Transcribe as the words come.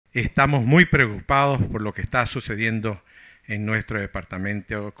Estamos muy preocupados por lo que está sucediendo en nuestro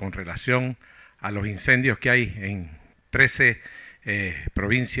departamento con relación a los incendios que hay en 13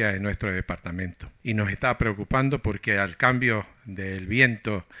 provincias de nuestro departamento. Y nos está preocupando porque al cambio del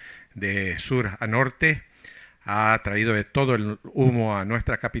viento de sur a norte ha traído de todo el humo a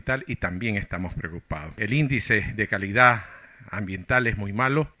nuestra capital y también estamos preocupados. El índice de calidad ambiental es muy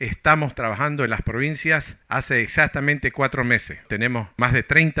malo. Estamos trabajando en las provincias hace exactamente 4 meses. Tenemos más de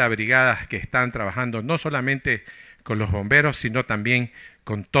 30 brigadas que están trabajando no solamente con los bomberos, sino también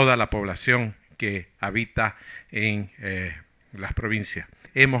con toda la población que habita en las provincias.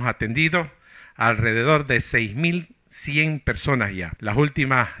 Hemos atendido alrededor de 6.100 personas ya. Las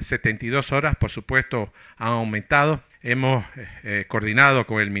últimas 72 horas, por supuesto, han aumentado. Hemos coordinado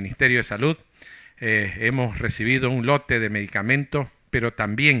con el Ministerio de Salud. Hemos recibido un lote de medicamentos, pero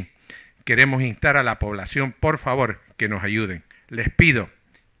también queremos instar a la población, por favor, que nos ayuden. Les pido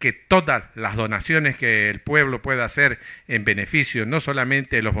que todas las donaciones que el pueblo pueda hacer en beneficio no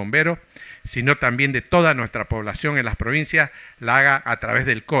solamente de los bomberos, sino también de toda nuestra población en las provincias, la haga a través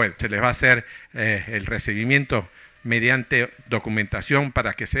del COED. Se les va a hacer el recibimiento mediante documentación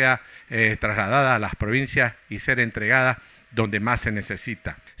para que sea trasladada a las provincias y ser entregada donde más se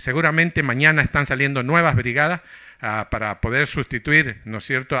necesita. Seguramente mañana están saliendo nuevas brigadas para poder sustituir, ¿no es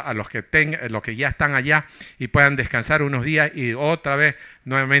cierto?, a los que ya están allá y puedan descansar unos días y otra vez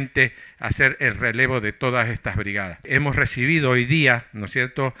nuevamente hacer el relevo de todas estas brigadas. Hemos recibido hoy día, ¿no es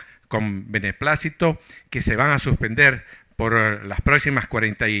cierto?, con beneplácito que se van a suspender por las próximas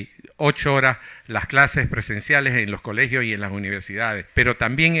 48 horas las clases presenciales en los colegios y en las universidades. Pero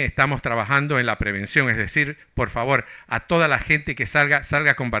también estamos trabajando en la prevención, es decir, por favor, a toda la gente que salga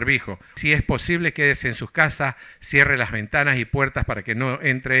con barbijo. Si es posible, quédese en sus casas, cierre las ventanas y puertas para que no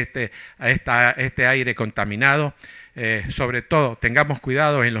entre este aire contaminado. Sobre todo, tengamos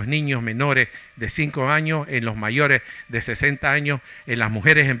cuidado en los niños menores de 5 años, en los mayores de 60 años, en las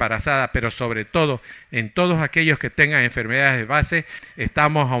mujeres embarazadas, pero sobre todo en todos aquellos que tengan enfermedades de base.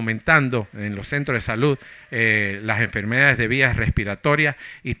 Estamos aumentando en los centros de salud las enfermedades de vías respiratorias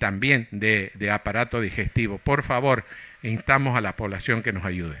y también de aparato digestivo. Por favor, instamos a la población que nos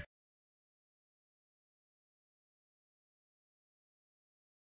ayude.